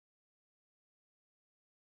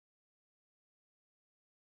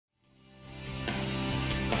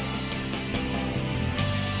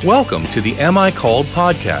Welcome to the Am I Called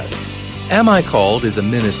podcast. Am I Called is a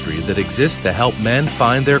ministry that exists to help men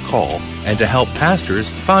find their call and to help pastors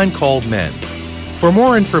find called men. For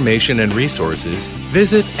more information and resources,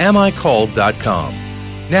 visit amicalled.com.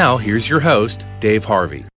 Now, here's your host, Dave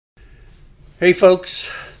Harvey. Hey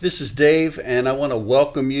folks, this is Dave, and I want to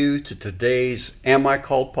welcome you to today's Am I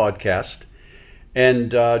Called podcast. And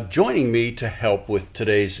joining me to help with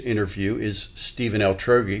today's interview is Stephen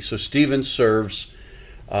Altrogge. So Stephen serves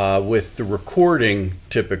with the recording,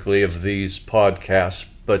 typically, of these podcasts,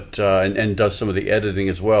 but and does some of the editing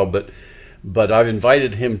as well. But I've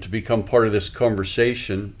invited him to become part of this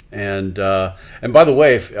conversation. And by the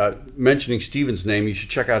way, mentioning Stephen's name, you should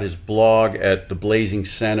check out his blog at the Blazing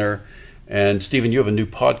Center. And Stephen, you have a new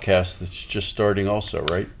podcast that's just starting also,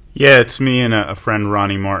 right? Yeah, it's me and a friend,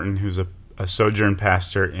 Ronnie Martin, who's a Sojourn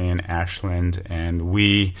pastor in Ashland, and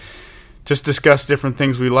we just discuss different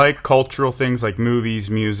things we like, cultural things like movies,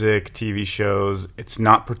 music, TV shows. It's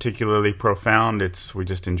not particularly profound. We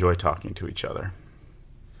just enjoy talking to each other.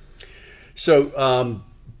 So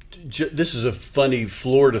this is a funny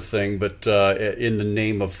Florida thing, but in the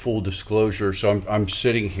name of full disclosure, so I'm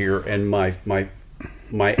sitting here and my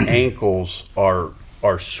ankles are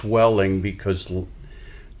swelling because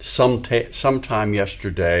sometime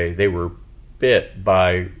yesterday they were bit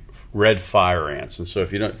by red fire ants. And so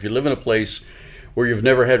if you live in a place where you've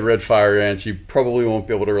never had red fire ants, you probably won't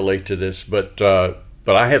be able to relate to this, but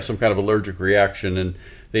I have some kind of allergic reaction, and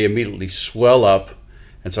they immediately swell up,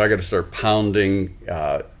 and so I got to start pounding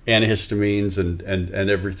antihistamines and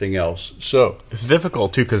everything else. So it's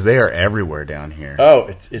difficult too because they are everywhere down here. Oh,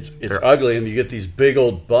 it's ugly, and you get these big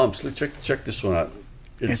old bumps. Check this one out.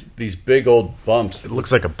 It's these big old bumps. It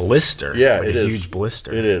looks like a blister. Yeah, like it a is. Huge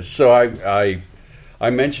blister. It is. So I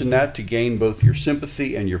mentioned that to gain both your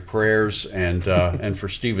sympathy and your prayers, and for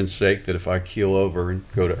Stephen's sake, that if I keel over and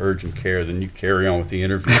go to urgent care, then you carry on with the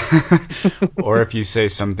interview. Or if you say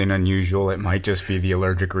something unusual, it might just be the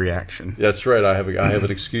allergic reaction. That's right. I have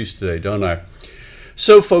an excuse today, don't I?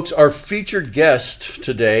 So, folks, our featured guest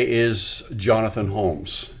today is Jonathan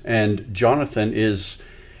Holmes, and Jonathan is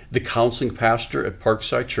the counseling pastor at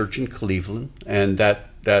Parkside Church in Cleveland, and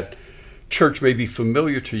that church may be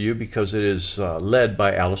familiar to you because it is led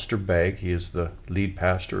by Alistair Begg. He is the lead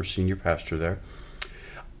pastor or senior pastor there.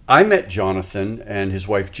 I met Jonathan and his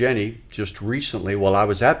wife Jenny just recently while I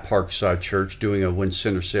was at Parkside Church doing a When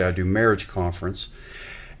Sinners Say I Do marriage conference,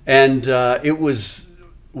 and it was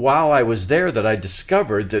while I was there that I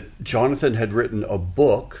discovered that Jonathan had written a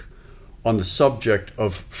book on the subject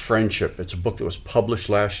of friendship. It's a book that was published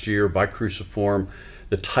last year by Cruciform.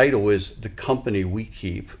 The title is The Company We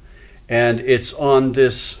Keep, and it's on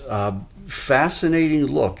this fascinating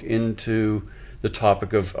look into the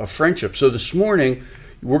topic of friendship. So this morning,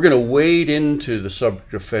 we're going to wade into the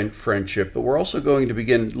subject of friendship, but we're also going to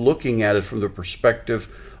begin looking at it from the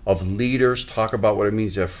perspective of leaders, talk about what it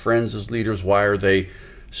means to have friends as leaders. Why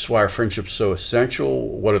are friendships so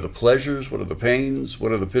essential? What are the pleasures? What are the pains?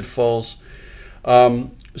 What are the pitfalls?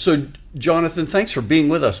 So, Jonathan, thanks for being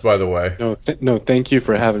with us, by the way. No, thank you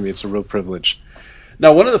for having me. It's a real privilege.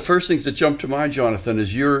 Now, one of the first things that jumped to mind, Jonathan,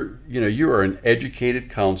 is you are an educated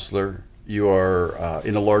counselor. You are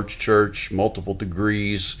in a large church, multiple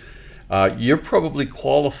degrees. You're probably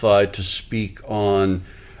qualified to speak on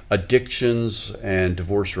addictions and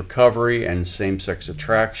divorce recovery and same-sex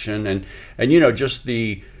attraction and just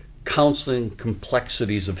the counseling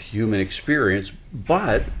complexities of human experience.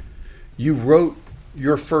 But you wrote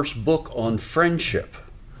your first book on friendship.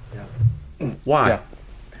 Yeah. Why? Yeah.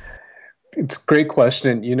 It's a great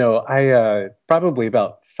question. I probably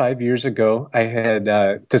about 5 years ago, I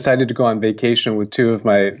had decided to go on vacation with two of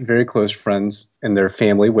my very close friends and their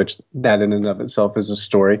family, which that in and of itself is a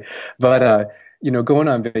story. But going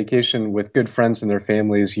on vacation with good friends and their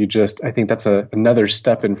families, I think that's another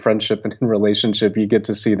step in friendship and in relationship. You get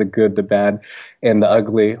to see the good, the bad, and the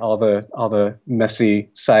ugly, all the messy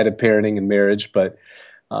side of parenting and marriage. But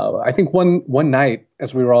I think one night,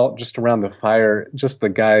 as we were all just around the fire, just the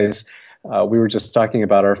guys, we were just talking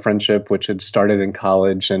about our friendship, which had started in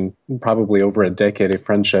college and probably over a decade of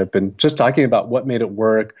friendship, and just talking about what made it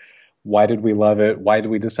work, why did we love it, why did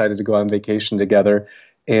we decide to go on vacation together.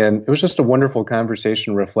 And it was just a wonderful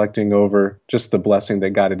conversation reflecting over just the blessing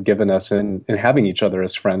that God had given us in having each other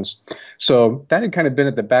as friends. So that had kind of been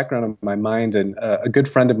at the background of my mind, and a good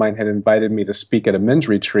friend of mine had invited me to speak at a men's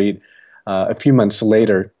retreat a few months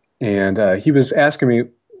later. And he was asking me,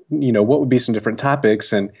 what would be some different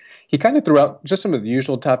topics. And he kind of threw out just some of the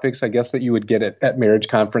usual topics, I guess, that you would get at marriage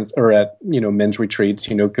conference or at, men's retreats.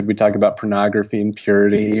 Could we talk about pornography and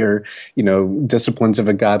purity or, disciplines of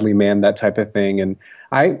a godly man, that type of thing. And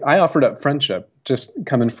I offered up friendship, just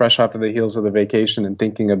coming fresh off of the heels of the vacation and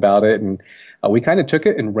thinking about it. And we kind of took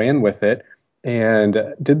it and ran with it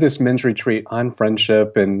and did this men's retreat on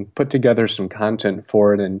friendship and put together some content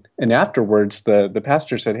for it. And afterwards, the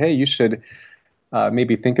pastor said, hey, you should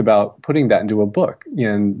maybe think about putting that into a book.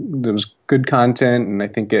 And there was good content, and I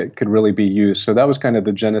think it could really be used. So that was kind of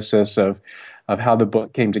the genesis of how the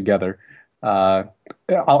book came together.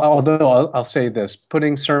 Although I'll say this,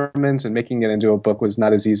 putting sermons and making it into a book was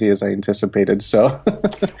not as easy as I anticipated. So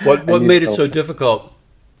what made it so difficult?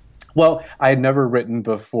 Well, I had never written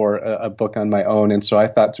before a book on my own, and so I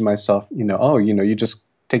thought to myself, you just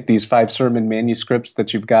take these 5 sermon manuscripts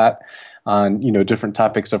that you've got on, different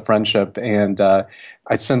topics of friendship, and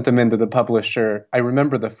I sent them into the publisher. I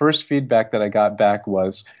remember the first feedback that I got back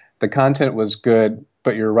was, the content was good,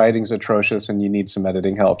 but your writing's atrocious and you need some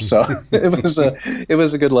editing help. So it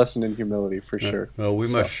was a good lesson in humility for sure. Well, we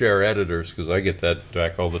must share editors, because I get that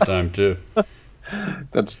back all the time too.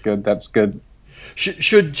 That's good.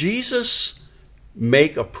 Should Jesus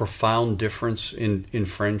make a profound difference in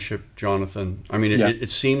friendship, Jonathan? I mean, it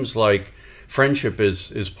seems like friendship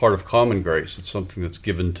is part of common grace. It's something that's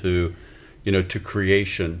given to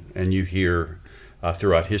creation, and you hear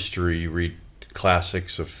throughout history, you read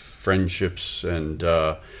classics of friendships and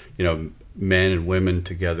men and women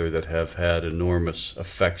together that have had enormous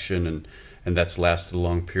affection, and that's lasted a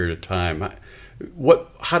long period of time.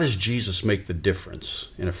 How does Jesus make the difference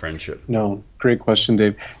in a friendship? No, great question,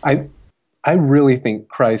 Dave. I really think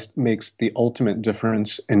Christ makes the ultimate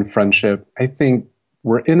difference in friendship. I think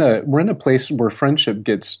we're in a place where friendship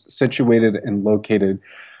gets situated and located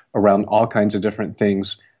around all kinds of different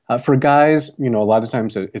things. For guys, a lot of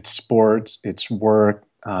times it's sports, it's work,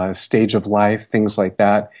 stage of life, things like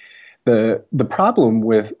that. The problem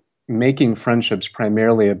with making friendships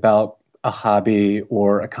primarily about a hobby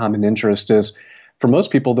or a common interest is, for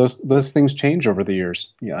most people, those things change over the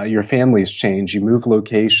years. Your families change, you move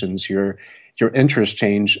locations, your interests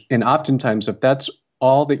change, and oftentimes, if that's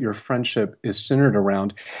all that your friendship is centered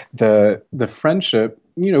around, the friendship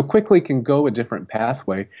quickly can go a different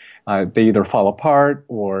pathway. They either fall apart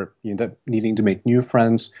or you end up needing to make new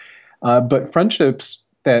friends. But friendships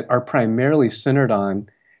that are primarily centered on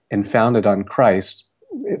and founded on Christ,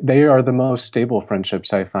 they are the most stable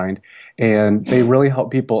friendships, I find. And they really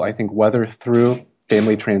help people, I think, weather through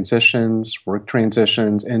family transitions, work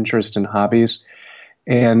transitions, interests, and hobbies.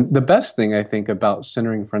 And the best thing, I think, about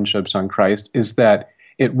centering friendships on Christ is that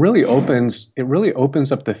it really opens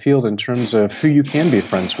up the field in terms of who you can be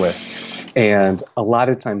friends with. And a lot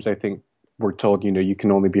of times I think we're told, you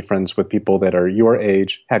can only be friends with people that are your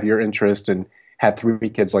age, have your interest, and have 3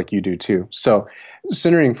 kids like you do too. So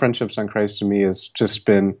centering friendships on Christ to me has just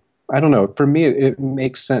been, I don't know, for me it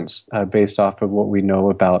makes sense based off of what we know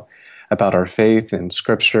about our faith and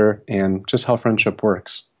Scripture and just how friendship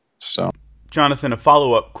works. So, Jonathan, a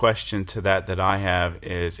follow-up question to that I have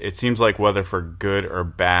is, it seems like whether for good or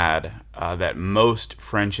bad, that most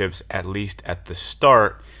friendships, at least at the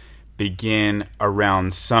start, begin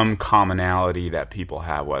around some commonality that people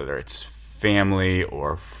have, whether it's family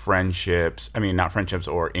or friendships, not friendships,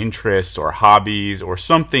 or interests or hobbies or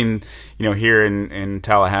something. Here in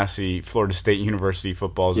Tallahassee, Florida State University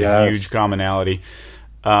football is a huge commonality.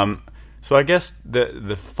 So I guess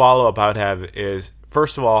the follow-up I would have is,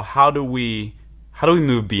 first of all, how do we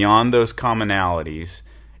move beyond those commonalities,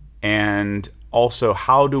 and also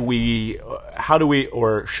how do we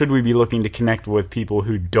or should we be looking to connect with people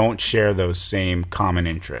who don't share those same common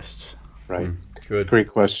interests? Right. Good. Great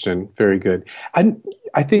question. Very good.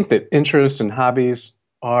 I think that interests and hobbies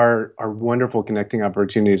are wonderful connecting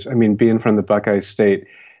opportunities. Being from the Buckeye State,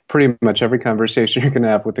 pretty much every conversation you're going to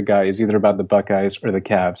have with the guy is either about the Buckeyes or the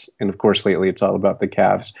Cavs. And of course, lately it's all about the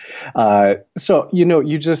Cavs. So,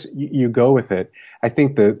 you go with it. I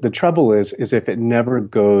think the trouble is if it never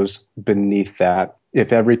goes beneath that,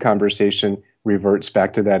 if every conversation reverts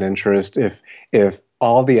back to that interest, if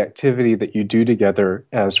all the activity that you do together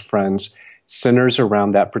as friends centers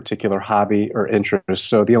around that particular hobby or interest.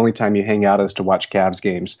 So the only time you hang out is to watch Cavs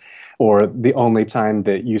games, or the only time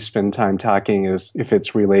that you spend time talking is if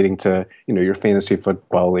it's relating to, your fantasy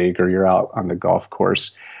football league or you're out on the golf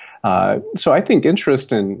course. So I think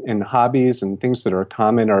interest in hobbies and things that are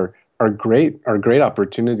common are great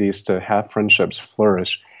opportunities to have friendships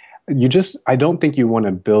flourish. I don't think you want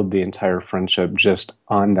to build the entire friendship just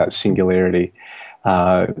on that singularity.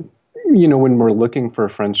 when we're looking for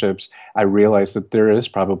friendships, I realize that there is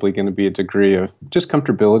probably going to be a degree of just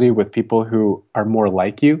comfortability with people who are more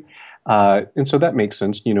like you. And so that makes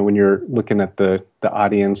sense. When you're looking at the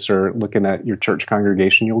audience or looking at your church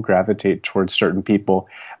congregation, you'll gravitate towards certain people.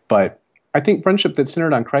 But I think friendship that's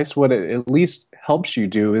centered on Christ, what it at least helps you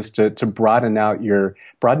do is to broaden out your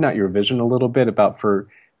vision a little bit about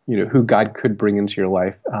who God could bring into your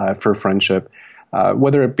life for friendship,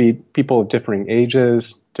 whether it be people of differing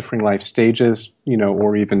ages, differing life stages,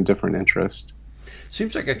 or even different interests.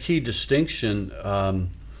 Seems like a key distinction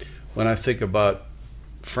when I think about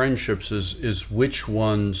friendships is which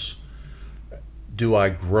ones do I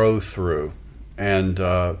grow through, and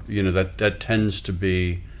that tends to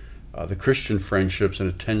be the Christian friendships, and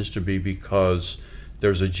it tends to be because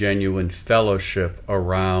there's a genuine fellowship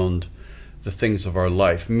around the things of our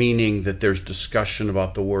life, meaning that there's discussion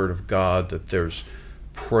about the Word of God, that there's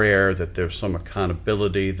prayer, that there's some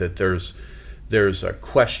accountability, that there's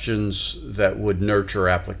questions that would nurture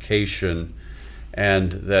application,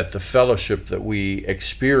 and that the fellowship that we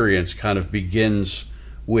experience kind of begins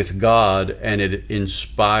with God, and it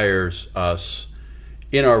inspires us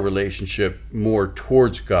in our relationship more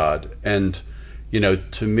towards God. And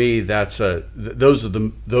to me, those are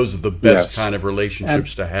the best kind of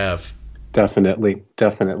relationships to have. Definitely.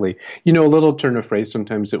 A little turn of phrase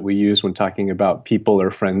sometimes that we use when talking about people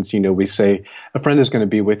or friends, we say a friend is going to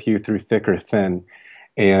be with you through thick or thin.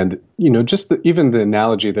 And, just even the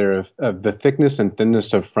analogy there of the thickness and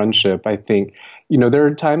thinness of friendship, I think, there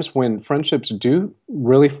are times when friendships do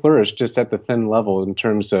really flourish just at the thin level in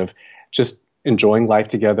terms of just enjoying life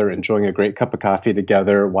together, enjoying a great cup of coffee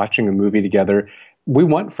together, watching a movie together. We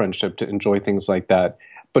want friendship to enjoy things like that.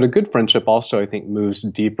 But a good friendship also, I think, moves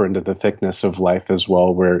deeper into the thickness of life as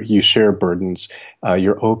well, where you share burdens,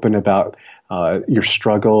 you're open about your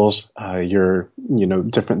struggles, your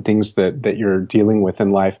different things that you're dealing with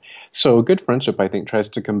in life. So a good friendship, I think, tries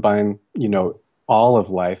to combine all of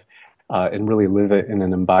life and really live it in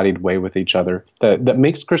an embodied way with each other. That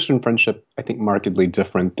makes Christian friendship, I think, markedly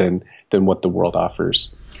different than what the world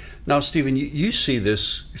offers. Now, Stephen, you see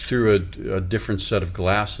this through a different set of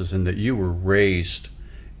glasses, in that you were raised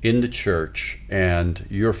in the church, and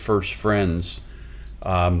your first friends,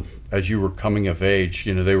 as you were coming of age,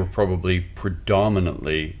 they were probably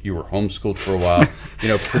predominantly, you were homeschooled for a while,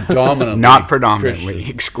 predominantly. Not predominantly,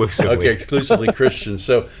 Christian. exclusively. Okay, exclusively Christian.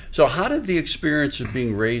 So how did the experience of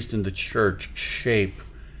being raised in the church shape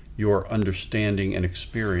your understanding and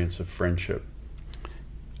experience of friendship?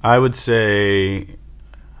 I would say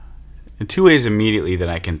in two ways immediately that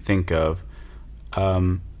I can think of.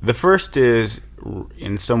 The first is,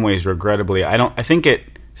 in some ways, regrettably, I think it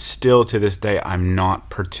still to this day, I'm not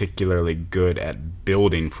particularly good at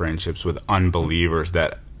building friendships with unbelievers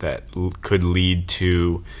that could lead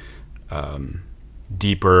to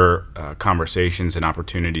deeper conversations and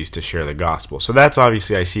opportunities to share the gospel. So that's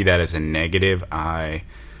obviously, I see that as a negative. I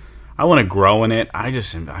want to grow in it. I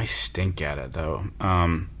stink at it, though.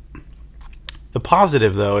 The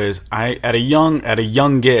positive, though, is at a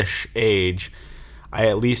youngish age, I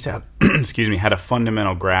at least had had a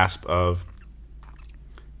fundamental grasp of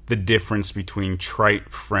the difference between trite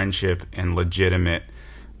friendship and legitimate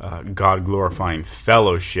God-glorifying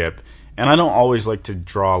fellowship. And I don't always like to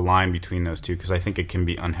draw a line between those two because I think it can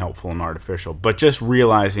be unhelpful and artificial. But just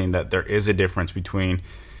realizing that there is a difference between,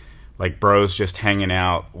 like, bros just hanging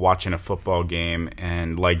out, watching a football game,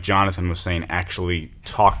 and, like Jonathan was saying, actually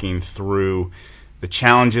talking through the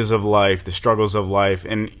challenges of life, the struggles of life.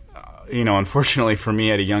 And unfortunately for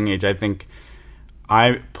me at a young age, I think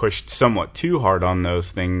I pushed somewhat too hard on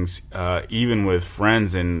those things, even with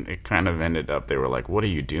friends, and it kind of ended up, they were like, "What are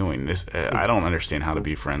you doing? This I don't understand how to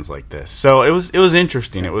be friends like this." So it was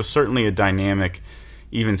interesting. It was certainly a dynamic,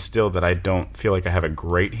 even still, that I don't feel like I have a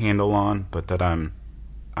great handle on, but that I'm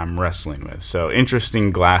wrestling with. So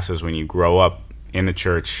interesting glasses when you grow up in the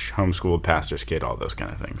church, homeschooled, pastor's kid, all those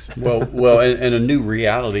kind of things. Well, and a new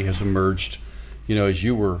reality has emerged, as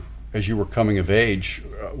you were coming of age,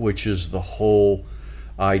 which is the whole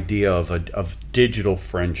idea of digital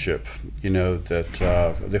friendship.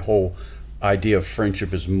 That the whole idea of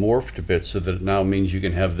friendship is morphed a bit, so that it now means you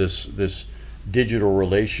can have this digital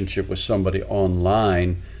relationship with somebody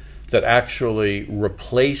online that actually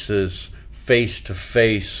replaces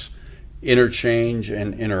face-to-face interchange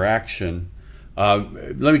and interaction.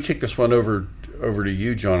 Let me kick this one over to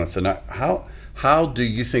you, Jonathan. How do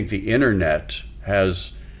you think the internet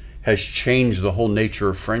has changed the whole nature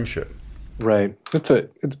of friendship? Right. It's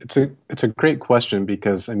a great question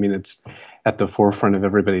because it's at the forefront of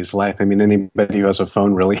everybody's life. Anybody who has a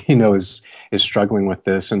phone really is struggling with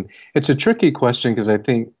this, and it's a tricky question because I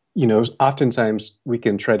think oftentimes we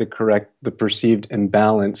can try to correct the perceived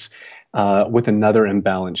imbalance with another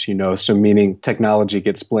imbalance, so meaning technology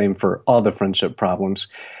gets blamed for all the friendship problems.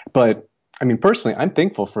 But I mean, personally, I'm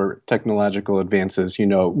thankful for technological advances,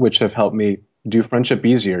 which have helped me do friendship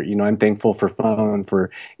easier. I'm thankful for phone,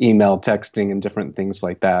 for email, texting, and different things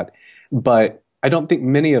like that. But I don't think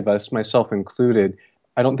many of us, myself included,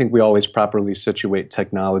 I don't think we always properly situate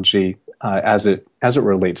technology as it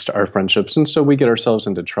relates to our friendships, and so we get ourselves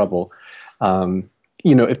into trouble.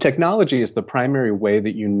 If technology is the primary way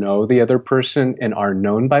that you know the other person and are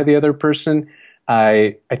known by the other person,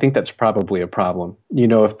 I think that's probably a problem.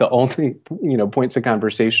 If the only points of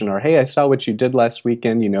conversation are, "Hey, I saw what you did last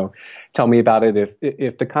weekend. Tell me about it."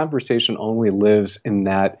 If the conversation only lives in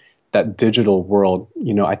that digital world,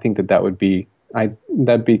 I think that would be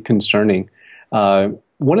that'd be concerning.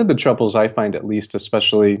 One of the troubles I find, at least,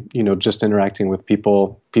 especially, just interacting with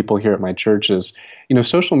people here at my church is,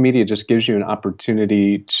 social media just gives you an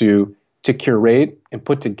opportunity to curate and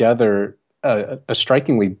put together a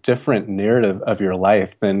strikingly different narrative of your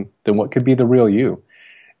life than what could be the real you.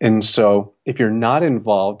 And so if you're not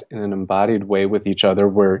involved in an embodied way with each other,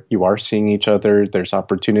 where you are seeing each other, there's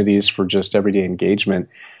opportunities for just everyday engagement,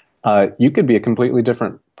 you could be a completely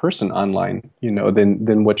different person online,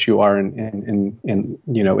 than what you are in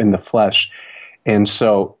the flesh. And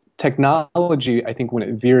so technology, I think, when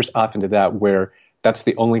it veers off into that, where that's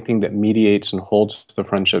the only thing that mediates and holds the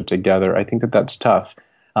friendship together, I think that's tough.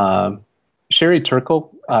 Sherry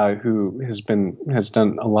Turkle, who has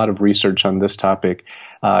done a lot of research on this topic,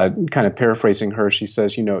 kind of paraphrasing her, she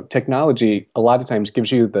says, technology a lot of times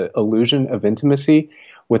gives you the illusion of intimacy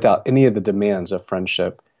without any of the demands of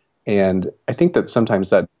friendship. And I think that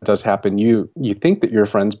sometimes that does happen. You think that you're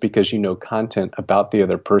friends because you know content about the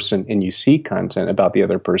other person and you see content about the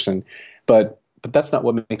other person, but that's not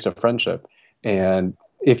what makes a friendship. And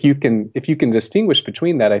if you can distinguish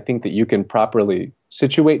between that, I think that you can properly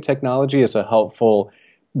situate technology as a helpful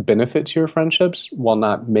benefit to your friendships while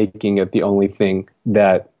not making it the only thing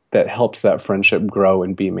that helps that friendship grow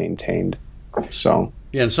and be maintained. So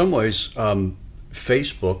yeah, in some ways,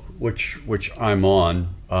 Facebook, which I'm on,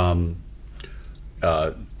 on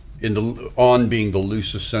being the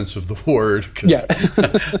loosest sense of the word, yeah.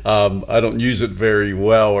 I don't use it very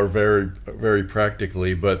well or very, very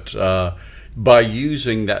practically, but by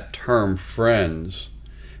using that term friends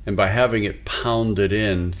and by having it pounded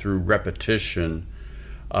in through repetition,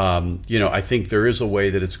 I think there is a way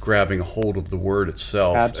that it's grabbing a hold of the word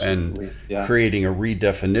itself. Absolutely. And creating a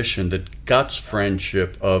redefinition that guts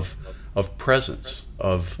friendship of presence,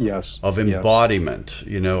 of embodiment,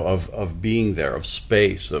 of being there, of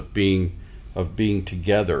space, of being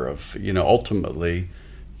together, of ultimately,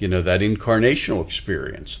 that incarnational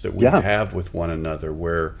experience that we have with one another,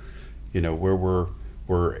 where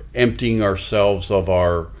we're emptying ourselves of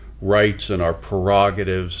our rights and our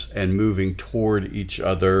prerogatives and moving toward each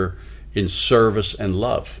other in service and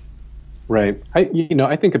love. Right.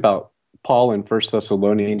 I think about Paul in First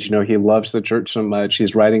Thessalonians. He loves the church so much.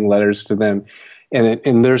 He's writing letters to them,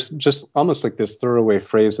 and there's just almost like this throwaway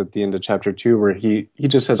phrase at the end of chapter 2 where he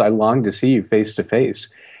just says, "I long to see you face to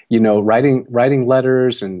face." Writing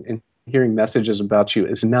letters and hearing messages about you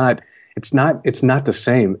is not. It's not the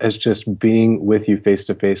same as just being with you face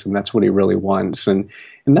to face, and that's what he really wants. And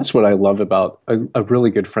that's what I love about a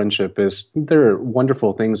really good friendship is there are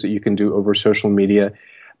wonderful things that you can do over social media,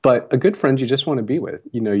 but a good friend you just want to be with.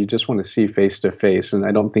 You just want to see face to face, and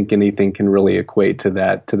I don't think anything can really equate to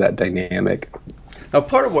that dynamic. Now,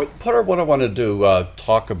 part of what I wanted to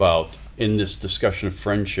talk about in this discussion of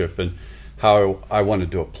friendship and how I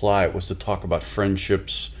wanted to apply it was to talk about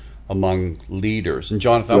friendships among leaders. And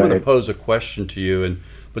Jonathan, I'm going to pose a question to you,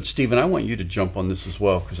 but Stephen, I want you to jump on this as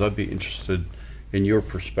well, because I'd be interested in your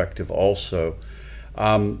perspective also.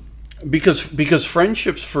 Because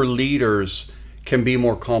friendships for leaders can be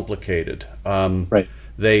more complicated.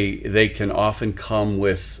 They can often come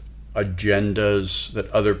with agendas that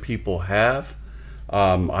other people have.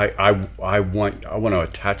 I want to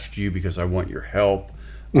attach to you because I want your help.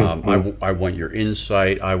 I want your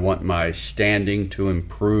insight. I want my standing to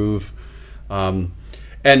improve, and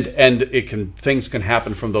things can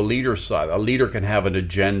happen from the leader side. A leader can have an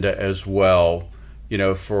agenda as well,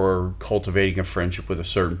 for cultivating a friendship with a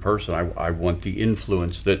certain person. I want the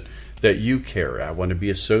influence that you carry. I want to be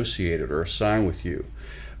associated or assigned with you.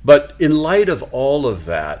 But in light of all of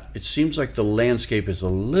that, it seems like the landscape is a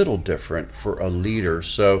little different for a leader.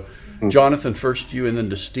 So, Jonathan, first you and then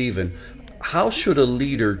to Stephen. How should a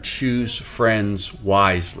leader choose friends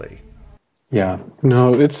wisely? Yeah,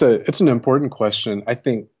 no, it's an important question. I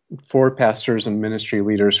think for pastors and ministry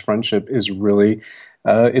leaders, friendship is really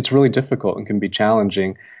it's really difficult and can be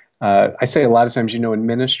challenging. I say a lot of times, in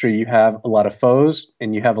ministry, you have a lot of foes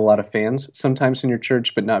and you have a lot of fans sometimes in your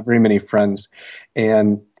church, but not very many friends.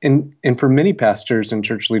 And for many pastors and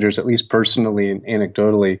church leaders, at least personally and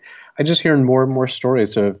anecdotally, I just hear more and more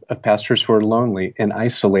stories of pastors who are lonely and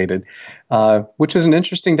isolated, which is an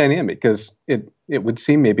interesting dynamic because it would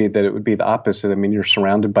seem maybe that it would be the opposite. I mean, you're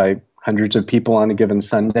surrounded by hundreds of people on a given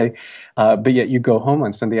Sunday, but yet you go home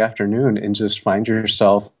on Sunday afternoon and just find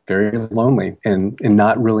yourself very lonely and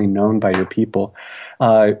not really known by your people.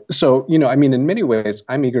 So, I mean, in many ways,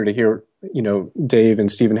 I'm eager to hear, Dave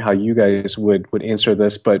and Stephen, how you guys would answer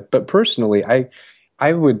this. But personally,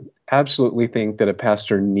 I would absolutely think that a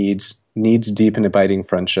pastor needs deep and abiding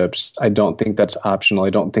friendships. I don't think that's optional. I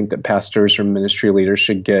don't think that pastors or ministry leaders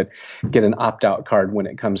should get an opt-out card when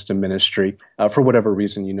it comes to ministry for whatever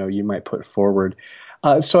reason you might put forward.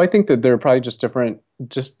 So I think that there are probably just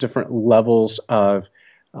different levels of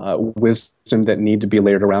wisdom that need to be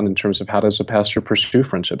layered around in terms of how does a pastor pursue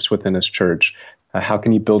friendships within his church? How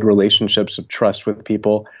can he build relationships of trust with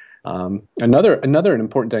people? Another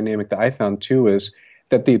important dynamic that I found too is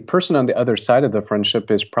that the person on the other side of the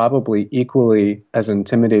friendship is probably equally as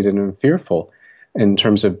intimidated and fearful in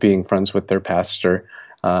terms of being friends with their pastor.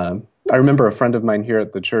 I remember a friend of mine here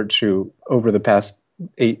at the church who, over the past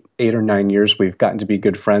eight or 9 years, we've gotten to be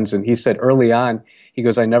good friends. And he said early on, he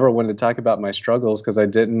goes, I never wanted to talk about my struggles because I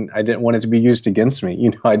didn't want it to be used against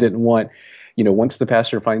me. I didn't want, once the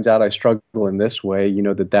pastor finds out I struggle in this way,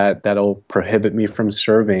 that'll prohibit me from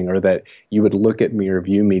serving, or that you would look at me or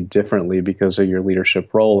view me differently because of your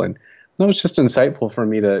leadership role. And that was just insightful for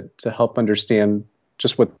me to help understand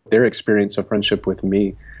just what their experience of friendship with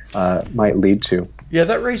me might lead to. Yeah,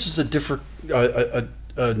 that raises a different,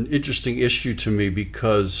 an interesting issue to me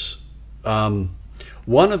because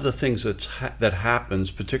one of the things that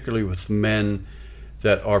happens, particularly with men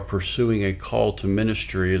that are pursuing a call to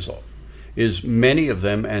ministry, is many of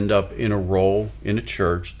them end up in a role in a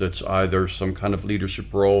church that's either some kind of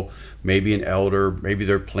leadership role, maybe an elder, maybe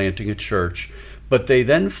they're planting a church, but they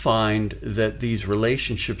then find that these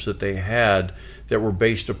relationships that they had that were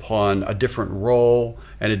based upon a different role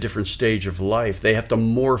and a different stage of life, they have to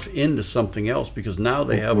morph into something else because now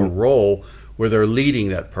they have a role where they're leading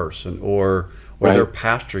that person or Right. they're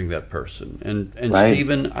pastoring that person. And Right.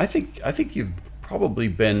 Stephen, I think you've probably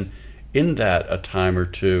been in that a time or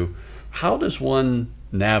two. How does one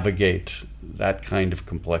navigate that kind of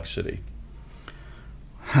complexity?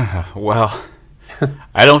 Well,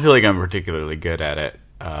 I don't feel like I'm particularly good at it.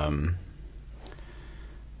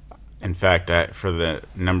 In fact, for the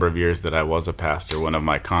number of years that I was a pastor, one of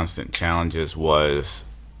my constant challenges was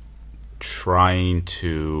trying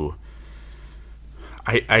to...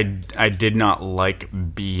 I did not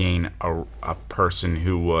like being a person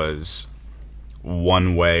who was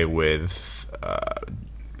one way with...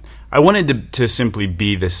 I wanted to simply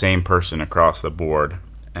be the same person across the board,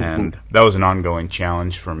 and that was an ongoing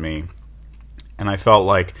challenge for me. And I felt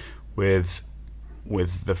like with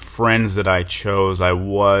the friends that I chose, I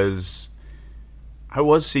was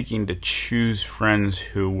seeking to choose friends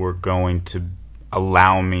who were going to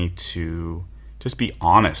allow me to just be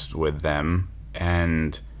honest with them,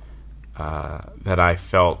 and that I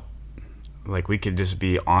felt like we could just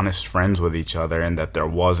be honest friends with each other, and that there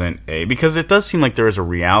wasn't because it does seem like there is a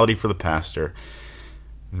reality for the pastor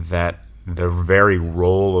that the very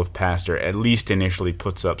role of pastor, at least initially,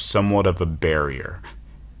 puts up somewhat of a barrier.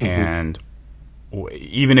 And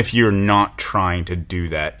even if you're not trying to do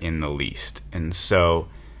that in the least. And so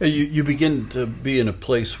you begin to be in a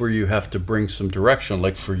place where you have to bring some direction.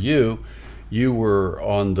 Like for you, you were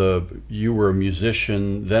a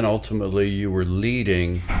musician, then ultimately you were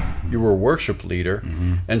leading, you were a worship leader.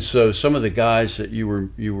 And so some of the guys that you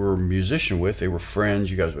were a musician with, they were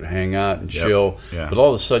friends, you guys would hang out and chill. Yeah. But all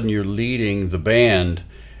of a sudden you're leading the band,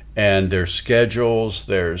 and there's schedules,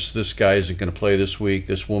 there's this guy isn't going to play this week,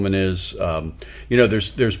 this woman is,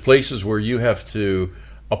 there's places where you have to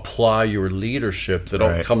apply your leadership that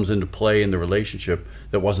all comes into play in the relationship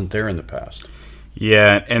that wasn't there in the past.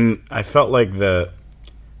 Yeah, and I felt like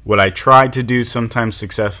what I tried to do, sometimes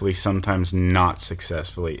successfully, sometimes not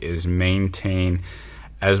successfully, is maintain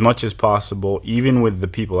as much as possible, even with the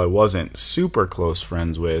people I wasn't super close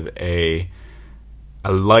friends with, a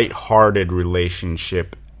lighthearted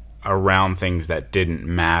relationship around things that didn't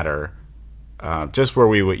matter. Just where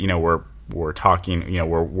we would, we're talking,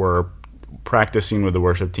 we're practicing with the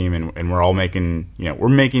worship team, and we're all making, we're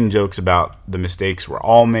making jokes about the mistakes we're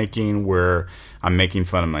all making, where I'm making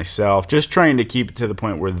fun of myself, just trying to keep it to the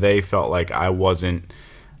point where they felt like I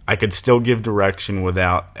I could still give direction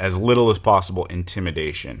without as little as possible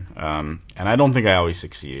intimidation. And I don't think I always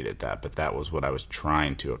succeeded at that, but that was what I was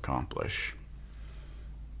trying to accomplish.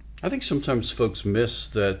 I think sometimes folks miss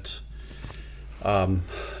that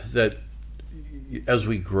that as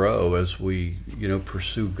we grow, as we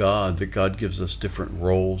pursue God, that God gives us different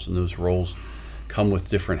roles, and those roles come with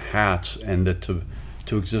different hats, and that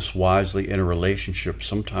to exist wisely in a relationship,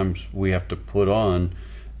 sometimes we have to put on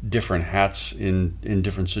different hats in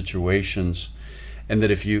different situations, and that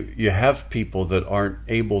if you have people that aren't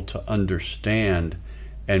able to understand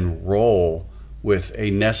and roll with a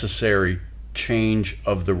necessary change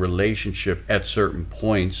of the relationship at certain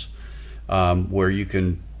points, where you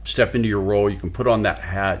can step into your role, you can put on that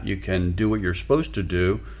hat, you can do what you're supposed to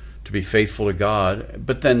do to be faithful to God,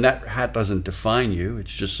 but then that hat doesn't define you.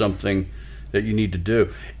 It's just something that you need to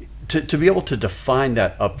do. To be able to define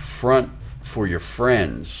that up front for your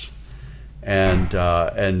friends,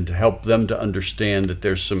 and help them to understand that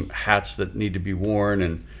there's some hats that need to be worn,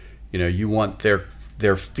 and you want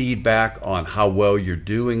their feedback on how well you're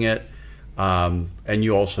doing it, and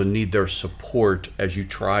you also need their support as you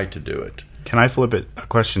try to do it. Can I flip it a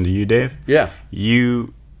question to you, Dave? Yeah.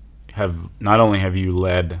 You have not only have you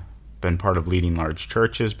been part of leading large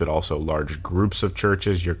churches, but also large groups of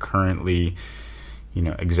churches. You're currently,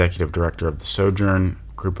 executive director of the Sojourn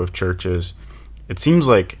group of churches. It seems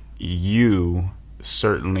like you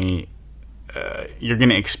certainly you're going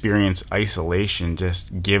to experience isolation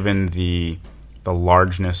just given the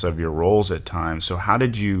largeness of your roles at times. So how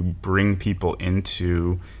did you bring people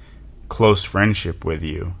into close friendship with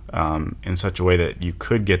you in such a way that you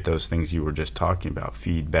could get those things you were just talking about,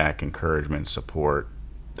 feedback, encouragement, support,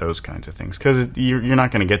 those kinds of things? Because you're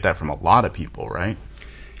not going to get that from a lot of people, right?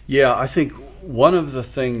 Yeah, I think one of the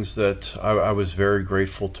things that I was very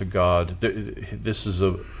grateful to God, this is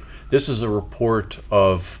a report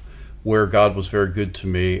of where God was very good to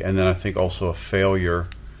me, and then I think also a failure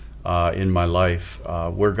in my life.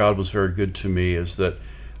 Where God was very good to me is that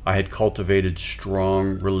I had cultivated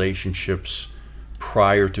strong relationships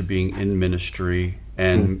prior to being in ministry,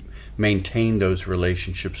 and maintained those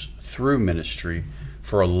relationships through ministry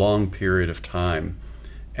for a long period of time,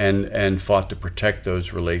 and fought to protect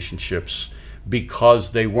those relationships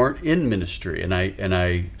because they weren't in ministry, and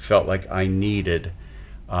I felt like I needed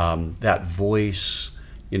that voice,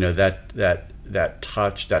 that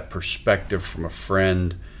touch, that perspective from a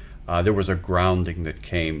friend. There was a grounding that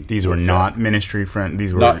came. These were not ministry friends.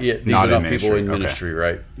 These were not people ministry. in ministry,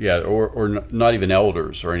 right? Yeah, or not even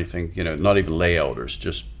elders or anything. Not even lay elders,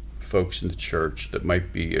 just folks in the church that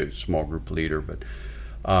might be a small group leader. But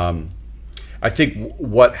I think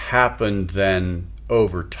what happened then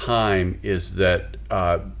over time is that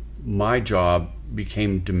my job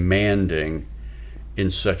became demanding in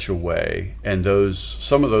such a way, and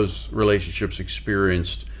some of those relationships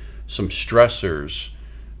experienced some stressors,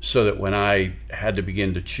 so that when I had to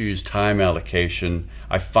begin to choose time allocation,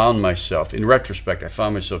 I found myself, in retrospect,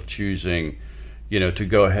 choosing, to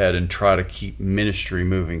go ahead and try to keep ministry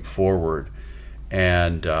moving forward,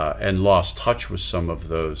 and lost touch with some of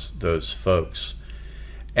those folks,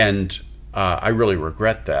 and I really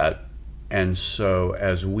regret that. And so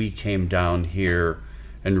as we came down here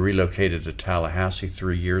and relocated to Tallahassee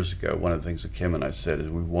 3 years ago, one of the things that Kim and I said is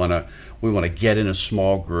we want to get in a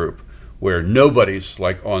small group where nobody's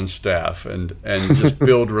like on staff, and just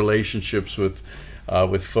build relationships with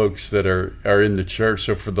folks that are in the church.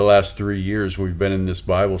 So for the last 3 years, we've been in this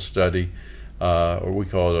Bible study, or we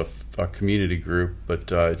call it a community group, but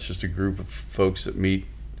it's just a group of folks that meet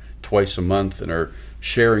twice a month and are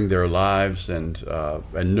sharing their lives, and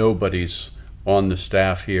nobody's on the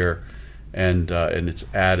staff here, and it's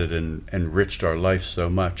added and enriched our life so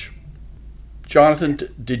much. Jonathan,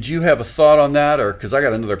 did you have a thought on that, or because I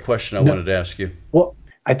got another question I wanted to ask you? Well,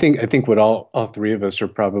 I think what all three of us are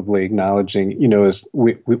probably acknowledging, is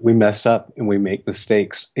we mess up and we make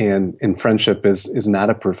mistakes, and friendship is not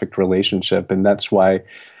a perfect relationship, and that's why,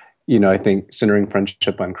 I think centering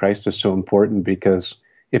friendship on Christ is so important, because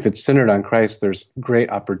if it's centered on Christ, there's great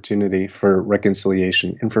opportunity for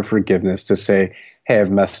reconciliation and for forgiveness, to say, hey,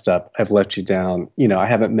 I've messed up, I've let you down, I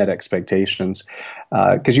haven't met expectations.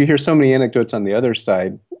 Because you hear so many anecdotes on the other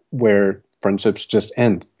side where friendships just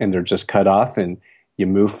end and they're just cut off, and you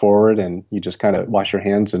move forward and you just kind of wash your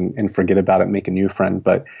hands and forget about it, make a new friend.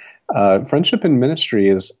 But friendship in ministry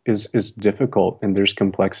is difficult, and there's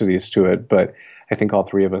complexities to it. But I think all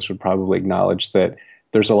three of us would probably acknowledge that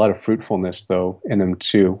there's a lot of fruitfulness, though, in them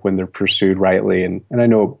too, when they're pursued rightly. And I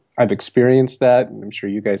know I've experienced that, and I'm sure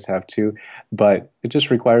you guys have too, but it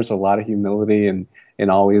just requires a lot of humility and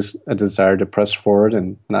always a desire to press forward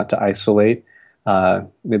and not to isolate.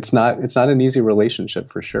 It's not an easy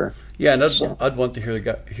relationship for sure. Yeah, and I'd want to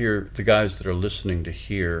hear the guys that are listening to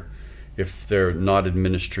hear, if they're not in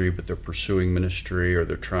ministry but they're pursuing ministry or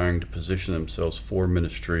they're trying to position themselves for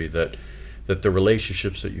ministry, that the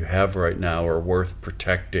relationships that you have right now are worth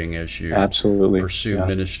protecting as you absolutely pursue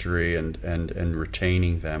ministry and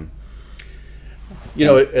retaining them. You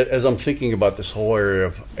know, as I'm thinking about this whole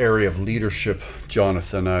area of leadership,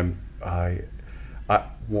 Jonathan,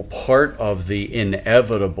 well, part of the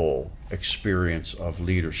inevitable experience of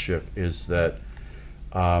leadership is that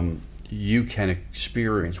we can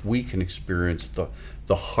experience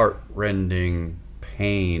the heart-rending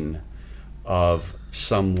pain of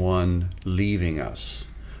someone leaving us.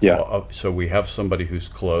 Yeah. So we have somebody who's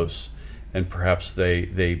close, and perhaps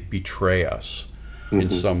they betray us in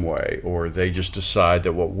some way, or they just decide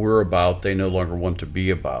that what we're about they no longer want to be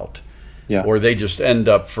about. Yeah. Or they just end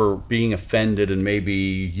up for being offended and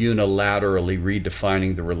maybe unilaterally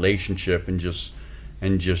redefining the relationship and just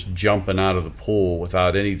jumping out of the pool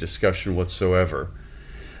without any discussion whatsoever.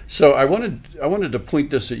 So I wanted to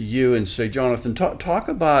point this at you and say, Jonathan, talk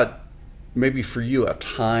about maybe for you a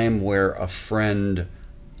time where a friend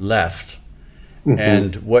left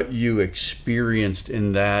and what you experienced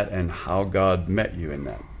in that and how God met you in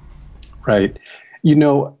that. Right. You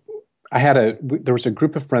know, there was a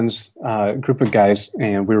group of friends, group of guys,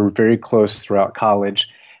 and we were very close throughout college.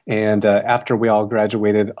 And after we all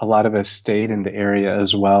graduated, a lot of us stayed in the area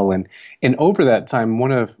as well. And over that time,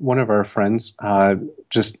 one of our friends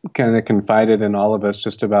just kind of confided in all of us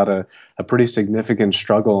just about a pretty significant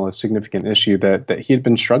struggle, a significant issue that he had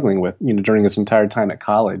been struggling with, during his entire time at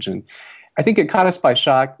college. And I think it caught us by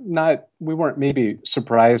shock. We weren't maybe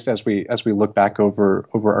surprised as we look back over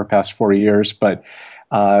our past 4 years, but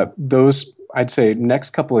those, I'd say, next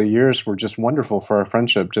couple of years were just wonderful for our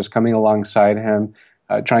friendship, just coming alongside him,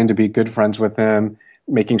 trying to be good friends with him,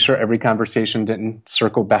 making sure every conversation didn't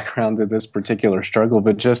circle back around to this particular struggle,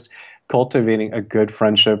 but just cultivating a good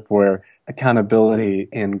friendship where accountability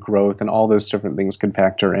and growth and all those different things could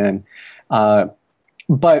factor in.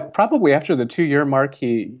 But probably after the 2-year mark,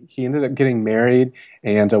 he ended up getting married,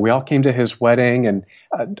 and we all came to his wedding. And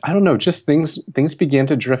I don't know, just things began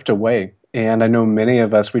to drift away. And I know many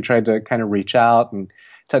of us, we tried to kind of reach out and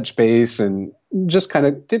touch base, and just kind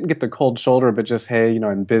of didn't get the cold shoulder, but just, hey,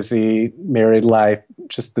 I'm busy, married life,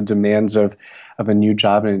 just the demands of a new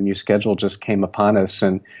job and a new schedule just came upon us.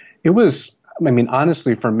 And it was,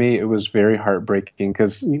 honestly, for me, it was very heartbreaking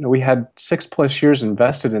because, we had 6+ years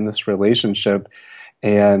invested in this relationship.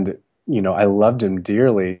 And, I loved him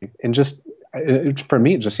dearly. And for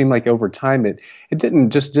me, it just seemed like over time, it didn't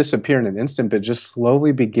just disappear in an instant, but just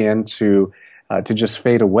slowly began to just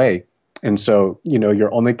fade away. And so,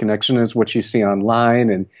 your only connection is what you see online,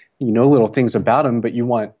 and little things about him, but you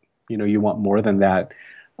want more than that.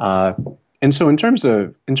 And so in terms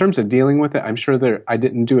of dealing with it, I'm sure I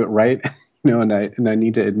didn't do it right, and I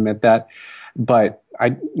need to admit that. But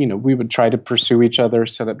we would try to pursue each other,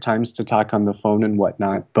 set up times to talk on the phone and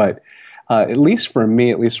whatnot. But at least for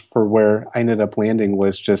me, at least for where I ended up landing,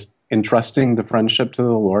 was just entrusting the friendship to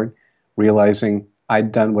the Lord, realizing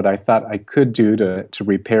I'd done what I thought I could do to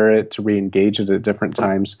repair it, to re-engage it at different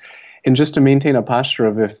times, and just to maintain a posture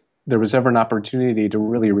of, if there was ever an opportunity to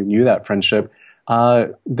really renew that friendship,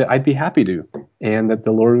 that I'd be happy to, and that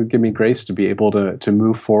the Lord would give me grace to be able to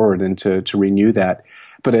move forward and to renew that.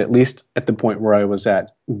 But at least at the point where I was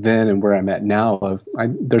at then and where I'm at now,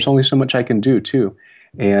 there's only so much I can do too.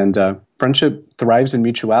 And friendship thrives in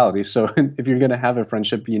mutuality. So if you're going to have a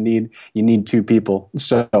friendship, you need two people.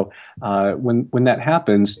 So when that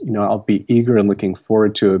happens, I'll be eager and looking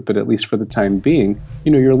forward to it. But at least for the time being,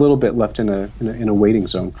 you're a little bit left in a waiting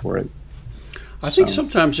zone for it. I think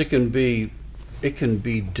sometimes it can be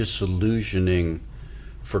disillusioning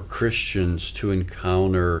for Christians to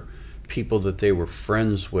encounter people that they were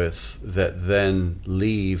friends with that then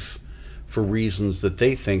leave for reasons that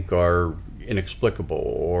they think are inexplicable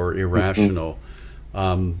or irrational.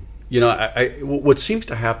 What seems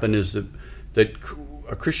to happen is that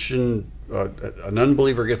a Christian, an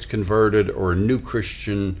unbeliever gets converted, or a new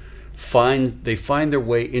Christian find their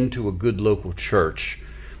way into a good local church,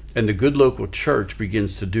 and the good local church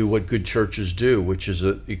begins to do what good churches do, which is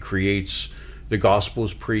it creates, the gospel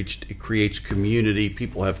is preached, it creates community,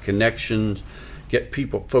 people have connections,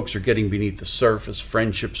 folks are getting beneath the surface,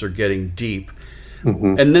 friendships are getting deep.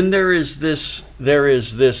 And then there is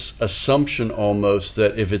this assumption almost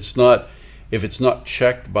that if it's not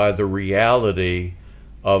checked by the reality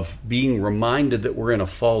of being reminded that we're in a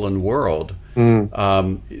fallen world.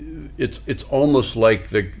 It's almost like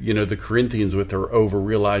the Corinthians with their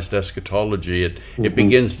over-realized eschatology. It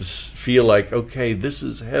begins to feel like, okay, this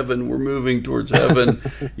is heaven. We're moving towards heaven.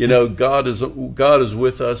 God is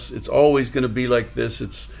with us. It's always going to be like this.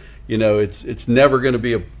 It's never going to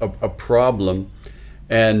be a problem.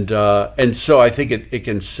 And so I think it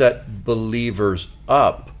can set believers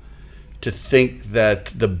up to think that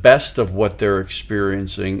the best of what they're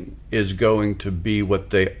experiencing is going to be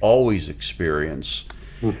what they always experience.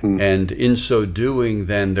 And in so doing,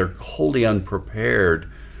 then they're wholly unprepared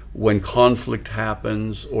when conflict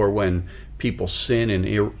happens, or when people sin in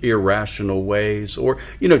irrational ways, or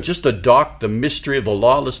just the mystery of the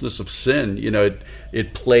lawlessness of sin.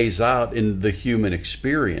 It plays out in the human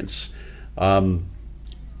experience. Whether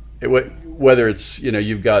it's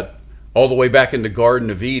you've got all the way back in the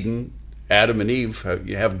Garden of Eden, Adam and Eve,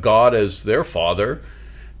 you have God as their father,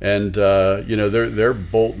 and they're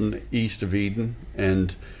bolting east of Eden,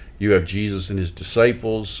 and you have Jesus and his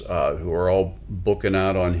disciples who are all booking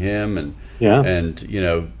out on him, and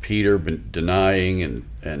Peter denying,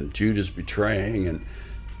 and Judas betraying,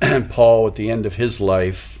 and Paul at the end of his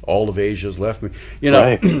life, all of Asia's left me.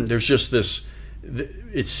 Right. There's just this.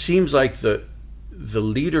 It seems like the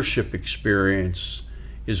leadership experience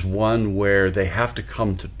is one where they have to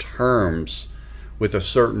come to terms with a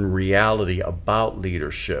certain reality about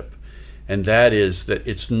leadership, and that is that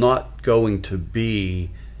it's not going to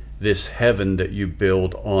be this heaven that you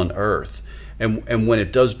build on earth. And when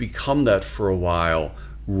it does become that for a while,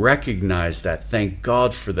 recognize that, thank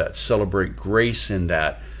God for that, celebrate grace in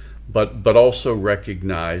that, but also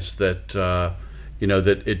recognize that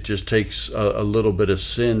that it just takes a little bit of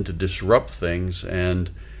sin to disrupt things,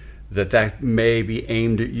 and that may be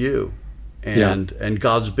aimed at you, and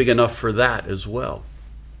God's big enough for that as well.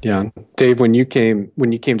 Yeah, Dave, when you came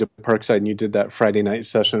to Parkside and you did that Friday night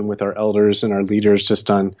session with our elders and our leaders just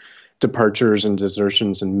on departures and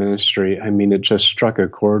desertions in ministry, I mean, it just struck a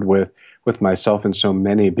chord with myself and so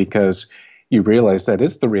many, because you realize that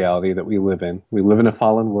is the reality that we live in. We live in a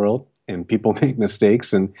fallen world, and people make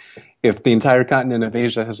mistakes, and if the entire continent of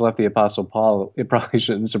Asia has left the Apostle Paul, it probably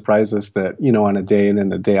shouldn't surprise us that, on a day in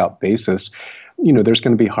and a day out basis, there's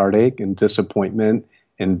going to be heartache and disappointment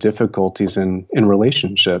and difficulties in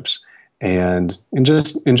relationships. And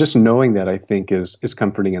just knowing that, I think, is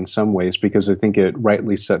comforting in some ways, because I think it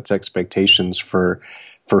rightly sets expectations for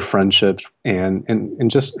friendships and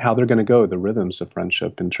just how they're going to go, the rhythms of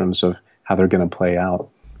friendship in terms of how they're going to play out.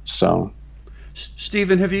 So,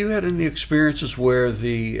 Stephen, have you had any experiences where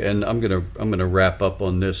and I'm gonna wrap up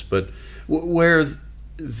on this, but where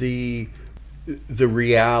the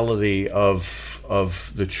reality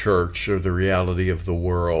of the church, or the reality of the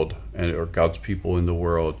world, or God's people in the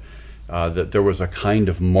world, that there was a kind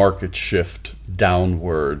of market shift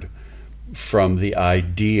downward from the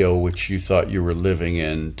ideal which you thought you were living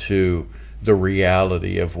in to the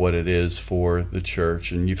reality of what it is for the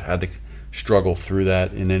church, and you've had to struggle through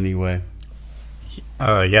that in any way?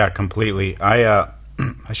 Yeah, completely. I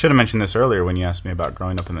should have mentioned this earlier when you asked me about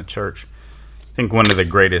growing up in the church. I think one of the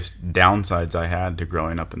greatest downsides I had to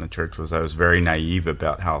growing up in the church was I was very naive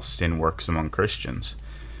about how sin works among Christians.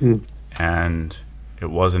 And it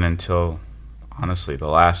wasn't until, honestly, the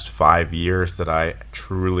last 5 years that I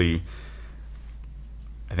truly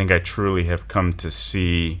have come to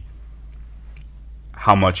see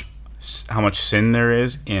how much sin there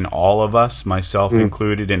is in all of us, myself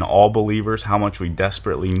included, in all believers, how much we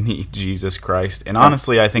desperately need Jesus Christ. And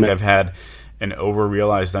honestly, I think I've had an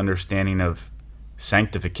over-realized understanding of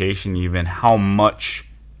sanctification, even how much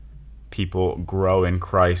people grow in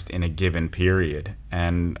Christ in a given period.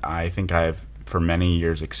 And I think I've, for many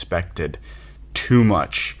years, expected too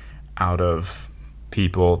much out of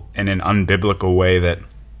people in an unbiblical way that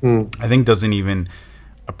I think doesn't even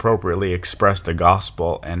appropriately express the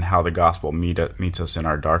gospel and how the gospel meets us in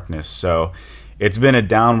our darkness. So it's been a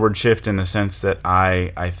downward shift in the sense that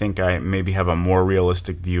I think I maybe have a more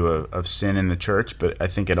realistic view of sin in the church, but I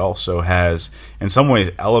think it also has in some ways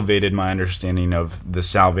elevated my understanding of the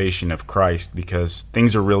salvation of Christ, because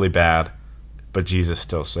things are really bad, but Jesus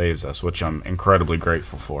still saves us, which I'm incredibly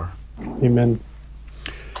grateful for. Amen.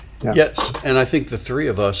 Yeah. Yes, and I think the three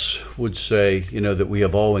of us would say, that we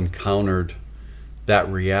have all encountered that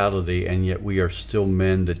reality, and yet we are still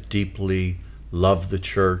men that deeply love the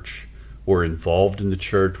church. We're involved in the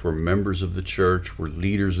church. We're members of the church. We're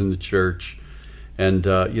leaders in the church. And,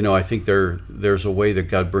 I think there's a way that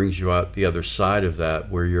God brings you out the other side of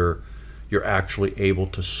that, where you're actually able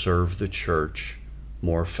to serve the church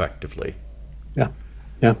more effectively. Yeah,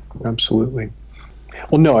 absolutely.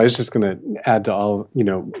 Well, no, I was just going to add to all,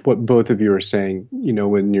 what both of you are saying,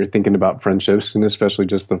 when you're thinking about friendships and especially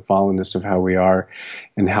just the fallenness of how we are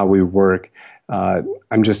and how we work.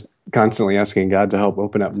 I'm just constantly asking God to help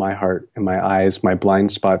open up my heart and my eyes, my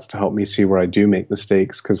blind spots, to help me see where I do make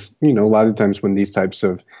mistakes. Because, a lot of times when these types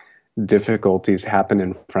of difficulties happen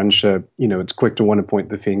in friendship, it's quick to want to point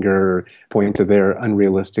the finger or point to their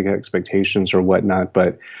unrealistic expectations or whatnot.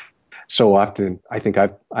 But so often, I think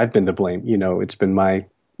I've been to blame. It's been my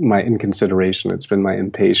inconsideration, it's been my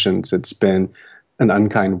impatience, it's been an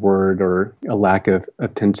unkind word or a lack of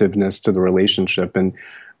attentiveness to the relationship.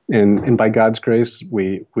 And by God's grace,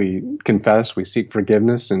 we confess, we seek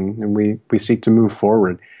forgiveness, and we seek to move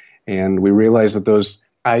forward. And we realize that those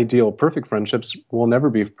ideal, perfect friendships will never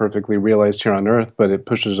be perfectly realized here on earth, but it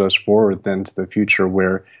pushes us forward then to the future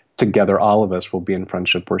where together all of us will be in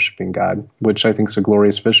friendship worshiping God, which I think is a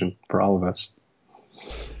glorious vision for all of us.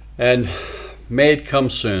 And may it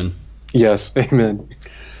come soon. Yes, amen.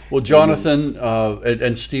 Well, Jonathan,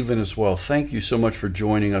 and Stephen as well, thank you so much for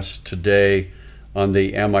joining us today on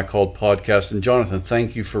the Am I Called podcast. And Jonathan,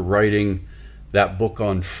 thank you for writing that book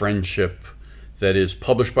on friendship that is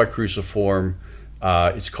published by Cruciform.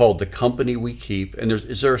 It's called The Company We Keep. And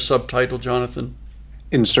is there a subtitle, Jonathan?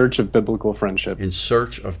 In Search of Biblical Friendship. In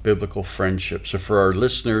Search of Biblical Friendship. So for our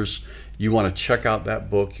listeners, you want to check out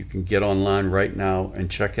that book. You can get online right now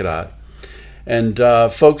and check it out. And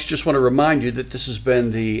folks, just want to remind you that this has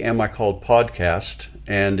been the Am I Called podcast.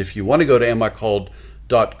 And if you want to go to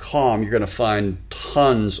amicalled.com, you're going to find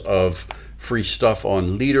tons of free stuff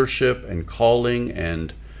on leadership and calling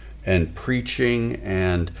and preaching.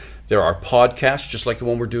 And there are podcasts, just like the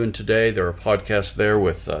one we're doing today. There are podcasts there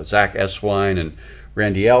with Zach Eswine and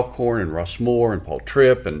Randy Alcorn and Russ Moore and Paul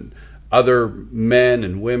Tripp and other men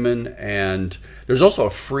and women. And there's also a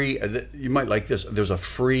free, you might like this, there's a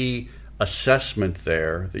free assessment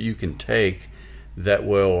there that you can take that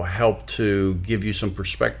will help to give you some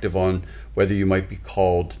perspective on whether you might be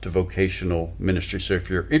called to vocational ministry. So if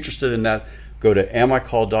you're interested in that, go to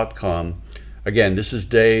amicalled.com. Again, this is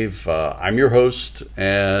Dave. I'm your host,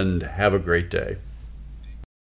 and have a great day.